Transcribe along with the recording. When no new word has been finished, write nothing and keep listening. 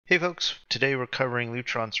Hey folks, today we're covering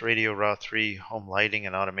Lutron's RadioRA3 home lighting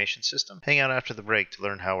and automation system. Hang out after the break to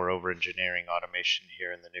learn how we're over-engineering automation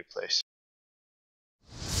here in the new place.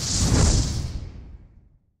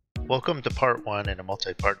 Welcome to part 1 in a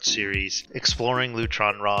multi-part series exploring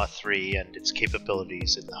Lutron RA3 and its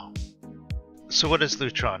capabilities in the home. So what is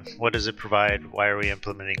Lutron? What does it provide? Why are we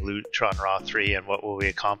implementing Lutron RA3 and what will we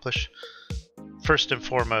accomplish? First and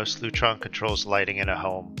foremost, Lutron controls lighting in a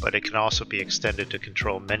home, but it can also be extended to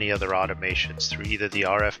control many other automations through either the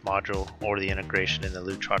RF module or the integration in the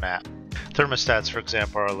Lutron app. Thermostats, for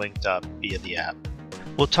example, are linked up via the app.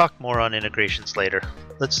 We'll talk more on integrations later.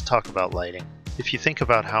 Let's talk about lighting. If you think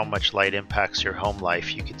about how much light impacts your home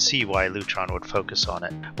life, you can see why Lutron would focus on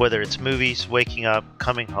it. Whether it's movies, waking up,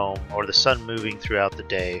 coming home, or the sun moving throughout the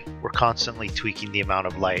day, we're constantly tweaking the amount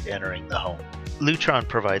of light entering the home. Lutron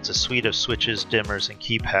provides a suite of switches, dimmers, and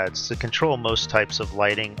keypads to control most types of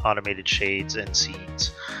lighting, automated shades, and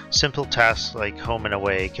scenes. Simple tasks like home and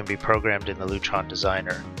away can be programmed in the Lutron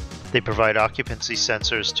Designer. They provide occupancy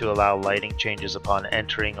sensors to allow lighting changes upon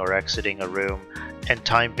entering or exiting a room, and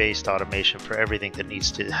time-based automation for everything that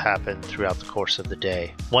needs to happen throughout the course of the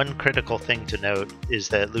day. One critical thing to note is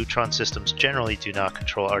that Lutron systems generally do not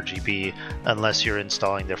control RGB unless you're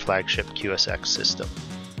installing their flagship QSX system.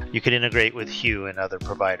 You can integrate with Hue and other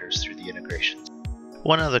providers through the integrations.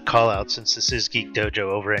 One other call out, since this is Geek Dojo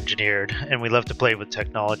over-engineered and we love to play with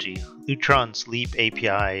technology, Lutron's Leap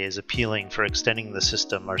API is appealing for extending the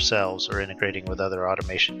system ourselves or integrating with other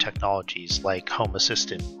automation technologies like Home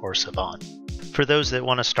Assistant or Savant. For those that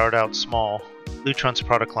want to start out small, Lutron's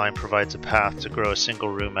product line provides a path to grow a single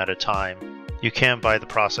room at a time. You can buy the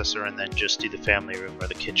processor and then just do the family room or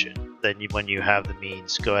the kitchen. Then when you have the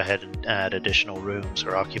means, go ahead and add additional rooms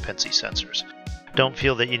or occupancy sensors. Don't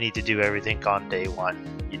feel that you need to do everything on day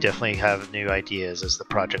one. You definitely have new ideas as the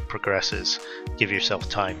project progresses. Give yourself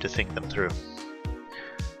time to think them through.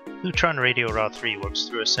 Lutron RadioRA3 works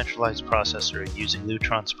through a centralized processor using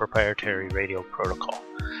Lutron's proprietary radio protocol.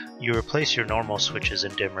 You replace your normal switches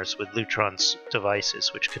and dimmers with Lutron's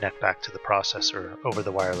devices, which connect back to the processor over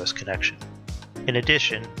the wireless connection. In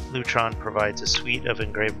addition, Lutron provides a suite of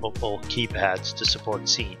engravable keypads to support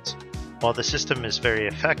scenes. While the system is very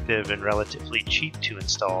effective and relatively cheap to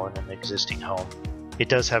install in an existing home, it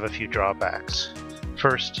does have a few drawbacks.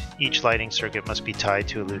 First, each lighting circuit must be tied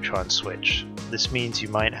to a Lutron switch. This means you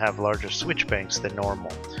might have larger switch banks than normal.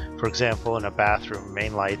 For example, in a bathroom,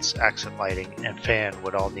 main lights, accent lighting, and fan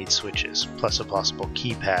would all need switches, plus a possible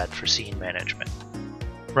keypad for scene management.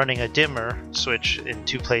 Running a dimmer switch in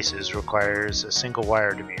two places requires a single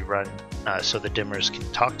wire to be run so the dimmers can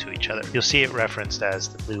talk to each other. You'll see it referenced as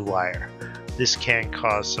the blue wire. This can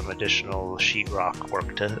cause some additional sheetrock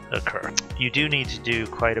work to occur. You do need to do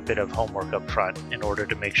quite a bit of homework up front in order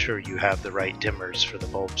to make sure you have the right dimmers for the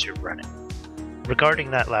bulbs you're running.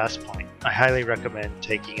 Regarding that last point, I highly recommend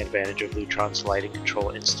taking advantage of Lutron's Lighting Control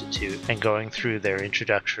Institute and going through their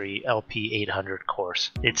introductory LP800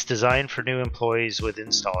 course. It's designed for new employees with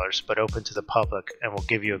installers, but open to the public, and will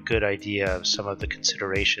give you a good idea of some of the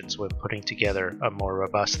considerations when putting together a more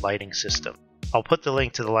robust lighting system. I'll put the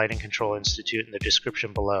link to the Lighting Control Institute in the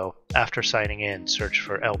description below. After signing in, search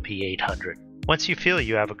for LP800. Once you feel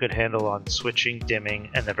you have a good handle on switching, dimming,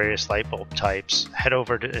 and the various light bulb types, head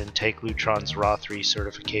over and take Lutron's RA3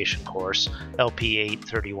 certification course,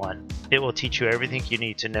 LP831. It will teach you everything you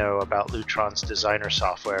need to know about Lutron's designer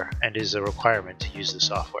software and is a requirement to use the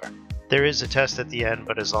software. There is a test at the end,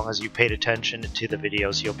 but as long as you paid attention to the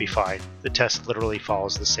videos, you'll be fine. The test literally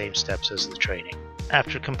follows the same steps as the training.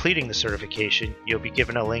 After completing the certification, you'll be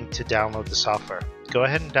given a link to download the software. Go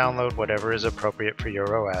ahead and download whatever is appropriate for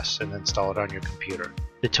your OS and install it on your computer.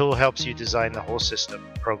 The tool helps you design the whole system,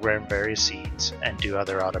 program various scenes, and do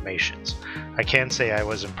other automations. I can say I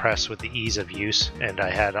was impressed with the ease of use, and I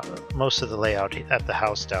had most of the layout at the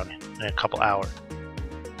house done in a couple hours.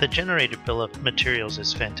 The generated bill of materials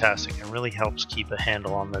is fantastic and really helps keep a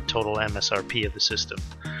handle on the total MSRP of the system.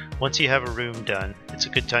 Once you have a room done, it's a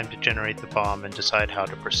good time to generate the BOM and decide how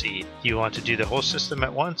to proceed. Do you want to do the whole system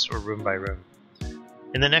at once or room by room?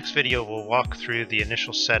 In the next video, we'll walk through the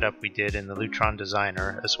initial setup we did in the Lutron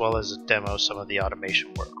Designer, as well as demo some of the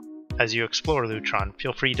automation work. As you explore Lutron,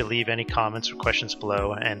 feel free to leave any comments or questions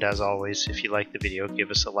below, and as always, if you like the video,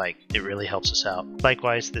 give us a like. It really helps us out.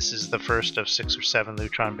 Likewise, this is the first of 6 or 7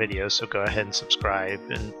 Lutron videos, so go ahead and subscribe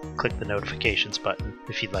and click the notifications button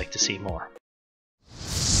if you'd like to see more.